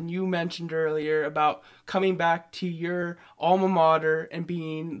into something you mentioned earlier about coming back to your alma mater and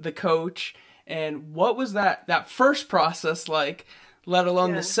being the coach. And what was that first process like, let alone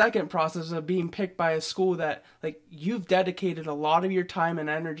the Yeah. second process of being picked by a school that like you've dedicated a lot of your time and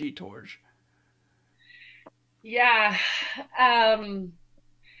energy towards? Yeah. Um,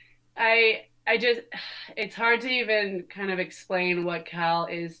 I just it's hard to even kind of explain what Cal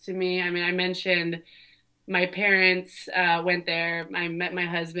is to me. I mean, I mentioned my parents went there. I met my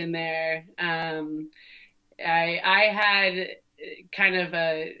husband there. I had kind of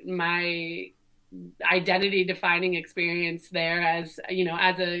a my identity defining experience there as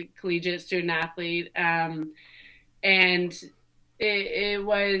as a collegiate student athlete, and it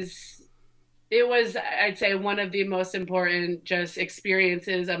was I'd say one of the most important just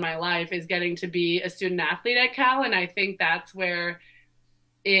experiences of my life is getting to be a student athlete at Cal, and I think that's where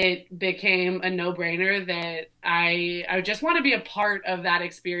it became a no-brainer that I just want to be a part of that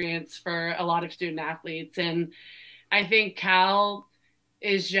experience for a lot of student athletes. And I think Cal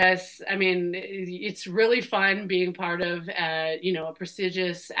is just, I mean, it's really fun being part of a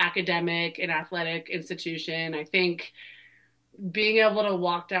prestigious academic and athletic institution. I think being able to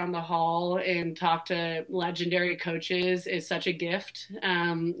walk down the hall and talk to legendary coaches is such a gift.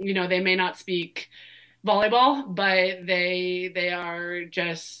 They may not speak volleyball, but they are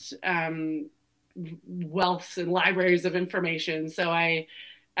just wealths and libraries of information. So I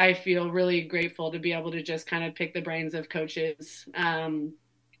feel really grateful to be able to just kind of pick the brains of coaches. And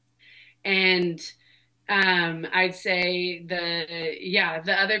I'd say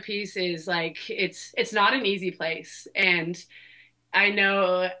the other piece is like it's not an easy place, and I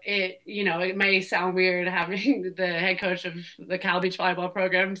know it may sound weird having the head coach of the Cal Beach volleyball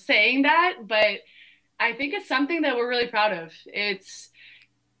program saying that, but I think it's something that we're really proud of. It's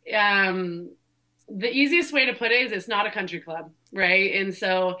um, the easiest way to put it is it's not a country club, right? And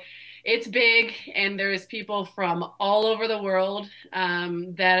so it's big, and there's people from all over the world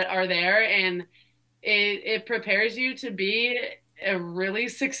that are there, and it prepares you to be a really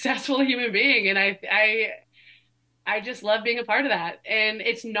successful human being. And I just love being a part of that. And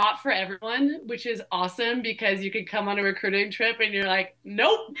it's not for everyone, which is awesome because you could come on a recruiting trip and you're like,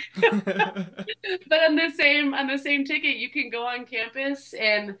 nope. But on the same ticket, you can go on campus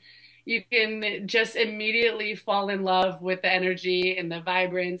and you can just immediately fall in love with the energy and the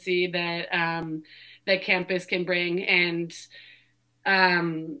vibrancy that campus can bring. And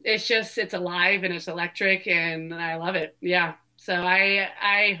it's alive and it's electric and I love it. Yeah. So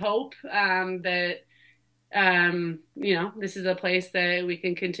I hope that this is a place that we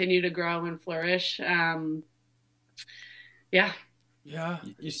can continue to grow and flourish. Yeah, Yeah.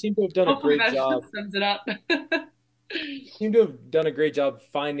 you seem to have done a hopefully great that job. sums it up. Seem to have done a great job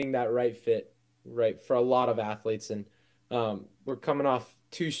finding that right fit, right, for a lot of athletes. And we're coming off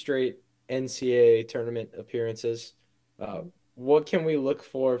two straight NCAA tournament appearances. Uh, what can we look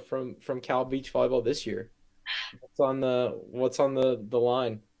for from Cal Beach volleyball this year? What's on the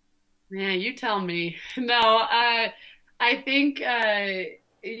line? Man, you tell me. No, I think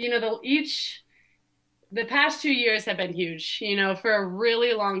the past 2 years have been huge. For a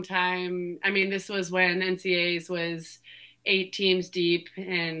really long time. I mean, this was when NCAAs was 8 teams deep,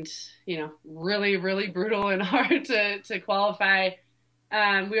 and really, really brutal and hard to qualify.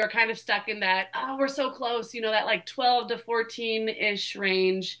 We were kind of stuck in that. Oh, we're so close. That like 12 to 14 ish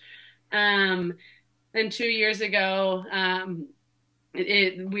range. Um, and 2 years ago,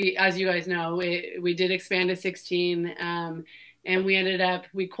 we, as you guys know, we did expand to 16, and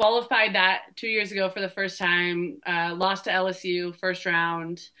we qualified that 2 years ago for the first time, lost to LSU first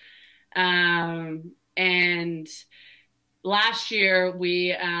round, and last year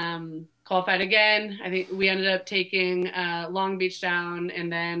we qualified again. I think we ended up taking Long Beach down and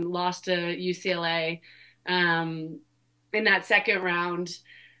then lost to UCLA in that second round.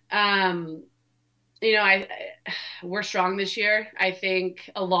 Um, we're strong this year. I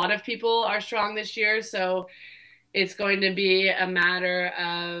think a lot of people are strong this year. So it's going to be a matter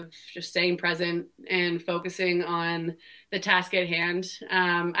of just staying present and focusing on the task at hand.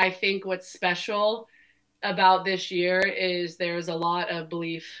 I think what's special about this year is there's a lot of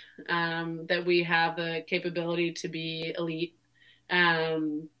belief that we have the capability to be elite.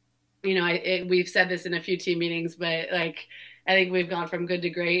 Um, we've said this in a few team meetings, but like I think we've gone from good to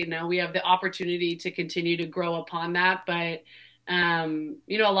great. Now we have the opportunity to continue to grow upon that, but a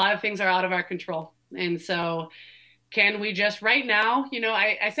lot of things are out of our control, and so can we just right now,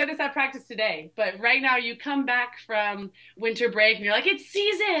 I said this at practice today, but right now you come back from winter break and you're like, it's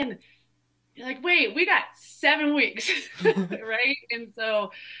season. You're like, wait, we got 7 weeks, right? And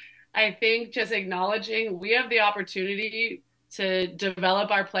so I think just acknowledging we have the opportunity to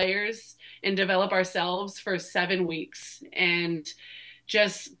develop our players and develop ourselves for 7 weeks and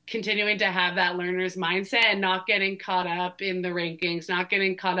just continuing to have that learner's mindset and not getting caught up in the rankings, not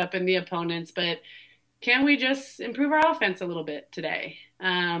getting caught up in the opponents, but can we just improve our offense a little bit today?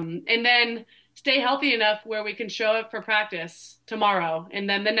 And then stay healthy enough where we can show up for practice tomorrow and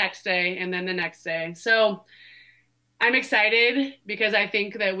then the next day and then the next day. So I'm excited because I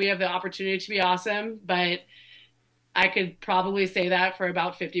think that we have the opportunity to be awesome, but I could probably say that for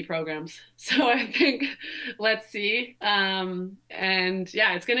about 50 programs. So I think let's see. And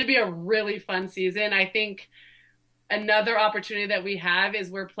yeah, it's going to be a really fun season. I think another opportunity that we have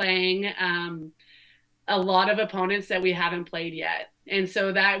is we're playing a lot of opponents that we haven't played yet. And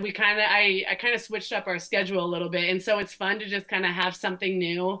so that I kind of switched up our schedule a little bit. And so it's fun to just kind of have something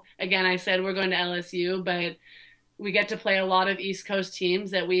new. Again, I said we're going to LSU, but we get to play a lot of East Coast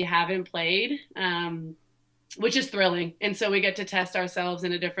teams that we haven't played, which is thrilling. And so we get to test ourselves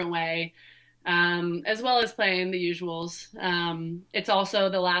in a different way, as well as playing the usuals. It's also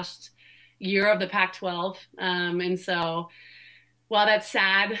the last year of the Pac-12. And so while that's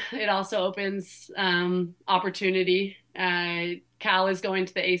sad, it also opens opportunity. Cal is going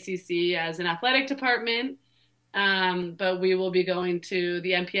to the ACC as an athletic department, but we will be going to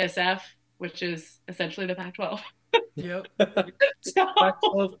the MPSF, which is essentially the Pac-12. Yep. So,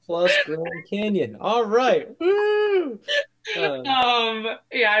 Pac-12 plus Grand Canyon. All right. Woo!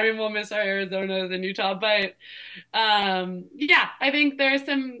 yeah, I mean, we'll miss our Arizonas and Utah, but yeah, I think there's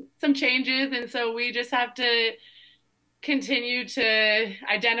some changes, and so we just have to continue to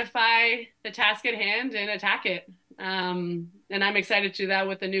identify the task at hand and attack it. And I'm excited to do that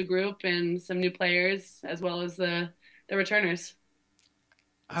with a new group and some new players as well as the returners.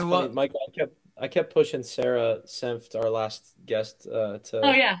 It's funny, Michael. I kept pushing Sarah Senft, our last guest, Oh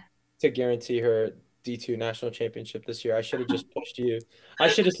yeah. to guarantee her D2 national championship this year. I should have just pushed you. I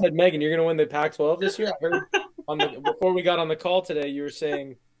should have said, Megan, you're going to win the Pac-12 this year. I heard before we got on the call today, you were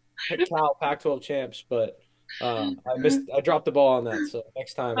saying Cal Pac-12 champs, but I dropped the ball on that. So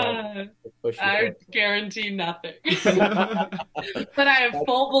next time I'll push you. I guarantee nothing, but I have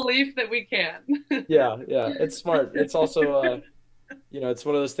full belief that we can. Yeah, it's smart. It's also, it's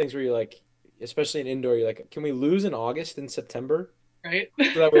one of those things where you're like, especially in indoor, you're like, can we lose in August and September? Right.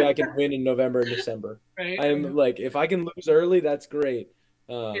 So that way I can win in November and December. Right. I'm like, if I can lose early, that's great.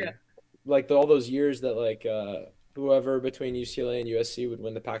 Yeah. Like all those years that like whoever between UCLA and USC would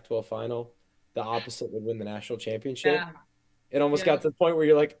win the Pac-12 final, the opposite would win the national championship. Yeah. It almost got to the point where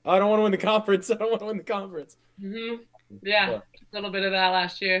you're like, I don't want to win the conference. I don't want to win the conference. Mm-hmm. Yeah, a little bit of that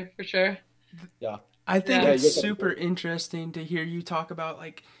last year for sure. Yeah. I think it's super interesting to hear you talk about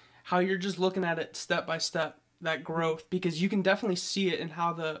like how you're just looking at it step by step, that growth, because you can definitely see it in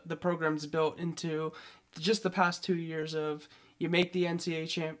how the program's built into just the past 2 years of you make the NCAA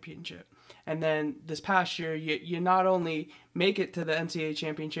championship. And then this past year, you not only make it to the NCAA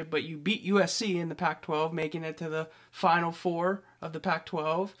championship, but you beat USC in the Pac-12, making it to the Final Four of the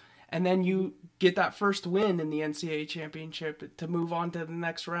Pac-12. And then you get that first win in the NCAA championship to move on to the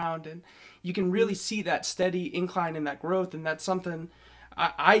next round. And you can really see that steady incline in that growth. And that's something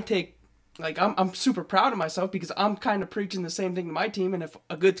I take, like, I'm super proud of myself because I'm kind of preaching the same thing to my team. And if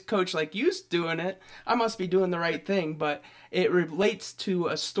a good coach like you's doing it, I must be doing the right thing. But it relates to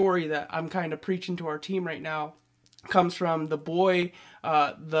a story that I'm kind of preaching to our team right now. It comes from the boy,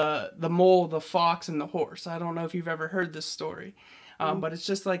 the mole, the fox, and the horse. I don't know if you've ever heard this story. But it's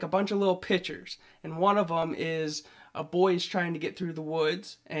just like a bunch of little pictures. And one of them is a boy is trying to get through the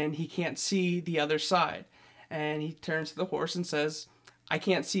woods and he can't see the other side. And he turns to the horse and says, I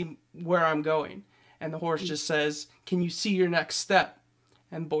can't see where I'm going. And the horse just says, can you see your next step?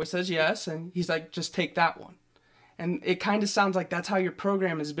 And the boy says yes. And he's like, just take that one. And it kind of sounds like that's how your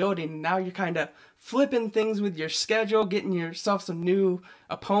program is building. Now you're kind of flipping things with your schedule, getting yourself some new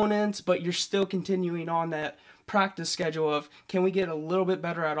opponents, but you're still continuing on that practice schedule of, can we get a little bit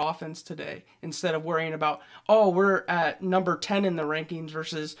better at offense today, instead of worrying about, oh, we're at number 10 in the rankings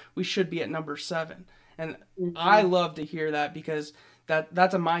versus we should be at number 7. And I Mhm. love to hear that, because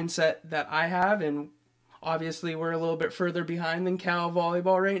that's a mindset that I have. And obviously we're a little bit further behind than Cal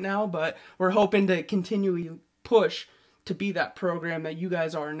volleyball right now, but we're hoping to continually push to be that program that you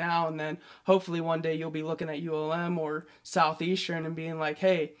guys are now. And then hopefully one day you'll be looking at ULM or Southeastern and being like,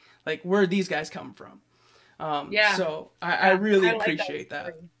 hey, like, where these guys come from? Yeah, So I yeah, really I like that appreciate that.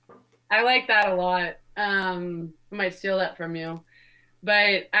 story. I like that a lot. I might steal that from you,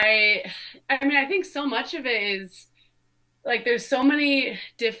 but I mean, I think so much of it is like there's so many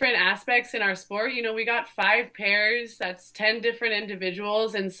different aspects in our sport. You know, we got 5 pairs, that's 10 different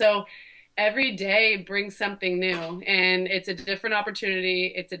individuals. And so every day brings something new, and it's a different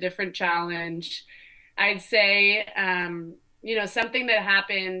opportunity, it's a different challenge. I'd say, something that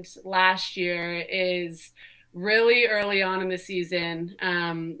happened last year is really early on in the season.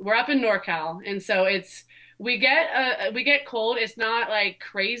 We're up in NorCal, and so we get cold. It's not like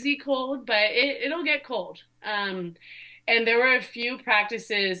crazy cold, but it'll get cold. And there were a few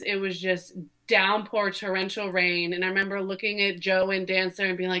practices, it was just downpour torrential rain. And I remember looking at Joe and Dancer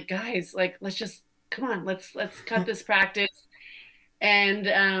and being like, guys, like, let's just come on, let's cut this practice. And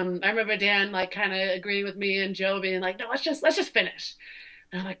I remember Dan like kind of agreeing with me and Joe being like, no, let's just finish.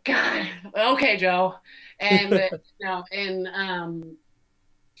 And I'm like, God, okay, Joe. And and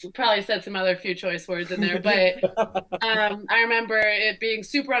probably said some other few choice words in there, but I remember it being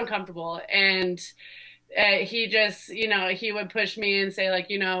super uncomfortable. And he just, he would push me and say like,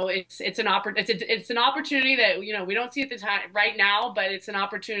 it's an opportunity that we don't see at the time right now, but it's an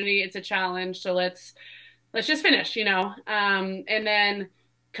opportunity, it's a challenge. So let's just finish, and then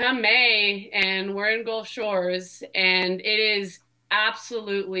come May and we're in Gulf Shores and it is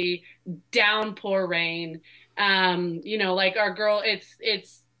absolutely downpour rain. Like our girl,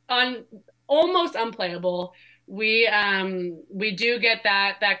 it's almost unplayable. We do get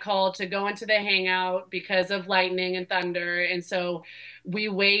that call to go into the hangout because of lightning and thunder, and so we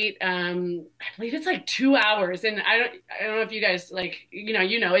wait. I believe it's like 2 hours, and I don't know if you guys like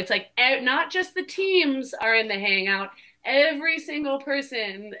it's like not just the teams are in the hangout. Every single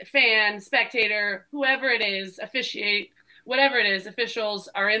person, fan, spectator, whoever it is, officiate, whatever it is, officials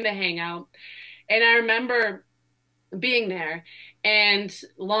are in the hangout. And I remember being there. And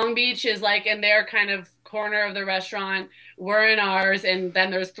Long Beach is like in their kind of corner of the restaurant. We're in ours, and then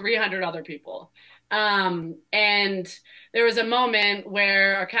there's 300 other people. And there was a moment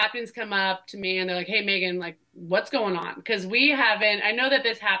where our captains come up to me and they're like, "Hey, Meagan, like, what's going on?" Because we haven't, I know that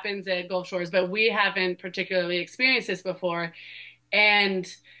this happens at Gulf Shores, but we haven't particularly experienced this before. And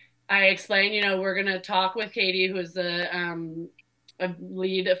I explained, we're going to talk with Katie, who is the a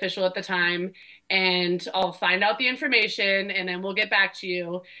lead official at the time, and I'll find out the information and then we'll get back to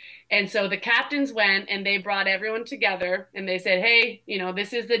you. And so the captains went and they brought everyone together and they said, hey,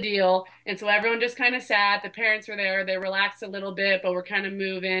 this is the deal. And so everyone just kind of sat. The parents were there. They relaxed a little bit, but we're kind of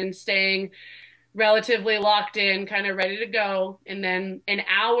moving, staying relatively locked in, kind of ready to go. And then an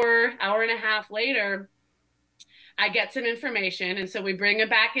hour and a half later, I get some information. And so we bring it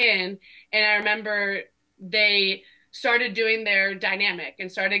back in. And I remember they started doing their dynamic and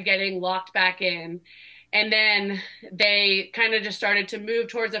started getting locked back in. And then they kind of just started to move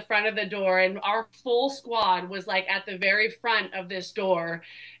towards the front of the door. And our full squad was like at the very front of this door.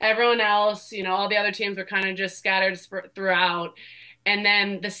 Everyone else, all the other teams were kind of just scattered throughout. And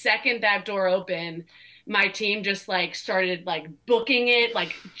then the second that door opened, my team just like started like booking it,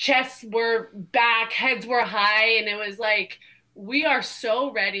 like chests were back, heads were high. And it was like, we are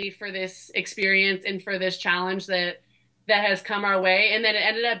so ready for this experience and for this challenge that has come our way. And then it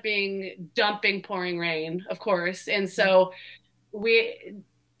ended up being dumping pouring rain, of course. And so we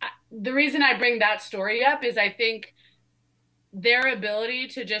the reason I bring that story up is I think their ability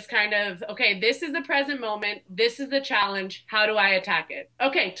to just kind of, okay, this is the present moment, this is the challenge, how do I attack it?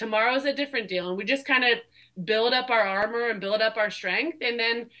 Okay, tomorrow's a different deal. And we just kind of build up our armor and build up our strength, and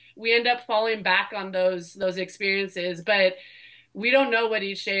then we end up falling back on those experiences. But we don't know what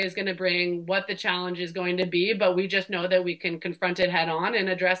each day is going to bring, what the challenge is going to be, but we just know that we can confront it head on and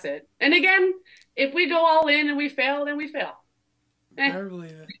address it. And again, if we go all in and we fail, then we fail. I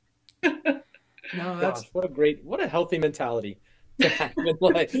believe it. No, Gosh, that's what a healthy mentality to have in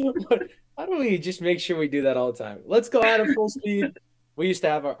life. How do we just make sure we do that all the time? Let's go out at full speed. We used to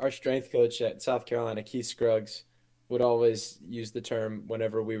have our strength coach at South Carolina, Keith Scruggs, would always use the term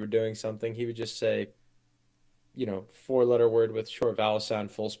whenever we were doing something. He would just say, 4-letter word with short vowel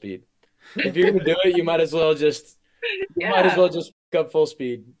sound, full speed. If you're gonna do it, you might as well just Yeah. up full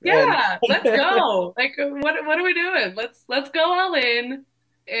speed. And Yeah, let's go. Like, what are we doing? Let's go all in.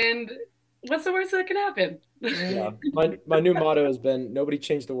 And what's the worst that can happen? yeah, my new motto has been nobody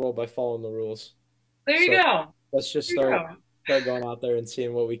changed the world by following the rules. There you So go. let's just There you go. start going out there and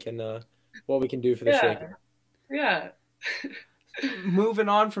seeing what we can do for the shake. Yeah. Yeah. Moving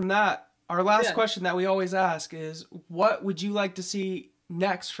on from that, our last Yeah. question that we always ask is, what would you like to see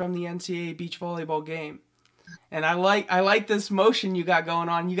next from the NCAA beach volleyball game? And I like this motion you got going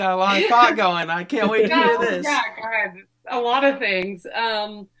on. You got a lot of thought going. I can't wait to hear this. Yeah, God, a lot of things.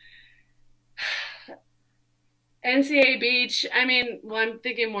 NCAA Beach, I mean, well, I'm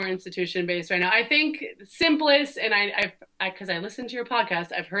thinking more institution based right now. I think simplest, and because I listened to your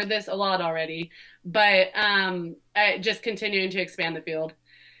podcast, I've heard this a lot already, but just continuing to expand the field,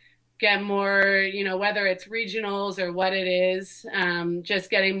 get more, whether it's regionals or what it is,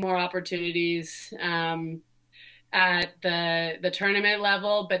 just getting more opportunities at the tournament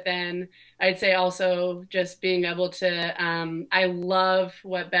level. But then I'd say also just being able to, I love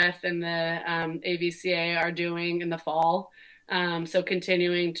what Beth and the AVCA are doing in the fall. So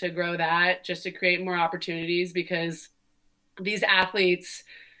continuing to grow that just to create more opportunities, because these athletes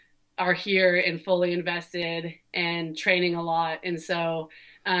are here and fully invested and training a lot. And so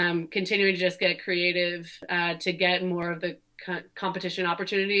continuing to just get creative to get more of the competition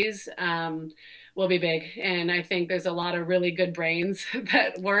opportunities will be big. And I think there's a lot of really good brains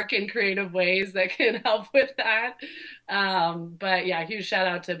that work in creative ways that can help with that. But yeah, huge shout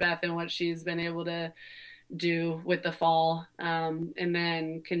out to Beth and what she's been able to do with the fall, and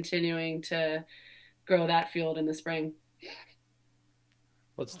then continuing to grow that field in the spring.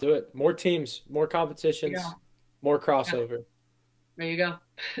 Let's do it. More teams, more competitions, Yeah. more crossover. There you go.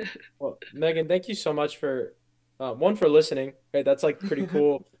 Well, Megan, thank you so much for one, for listening. Right, that's like pretty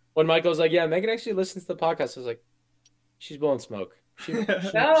cool. When Michael was like, "Yeah, Megan actually listens to the podcast," I was like, "She's blowing smoke."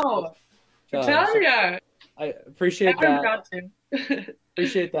 No, I'm telling you, I appreciate everyone's that. got to.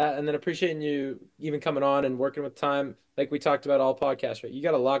 Appreciate that, and then appreciating you even coming on and working with time, like we talked about all podcasts. Right, you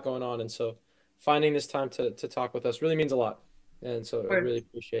got a lot going on, and so finding this time to talk with us really means a lot. And so I really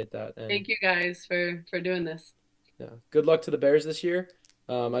appreciate that. And thank you guys for doing this. yeah, good luck to the Bears this year.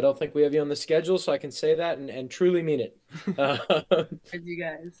 I don't think we have you on the schedule, so I can say that and truly mean it. As you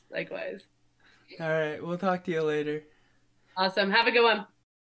guys, likewise. All right, we'll talk to you later. Awesome. Have a good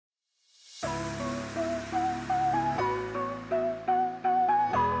one.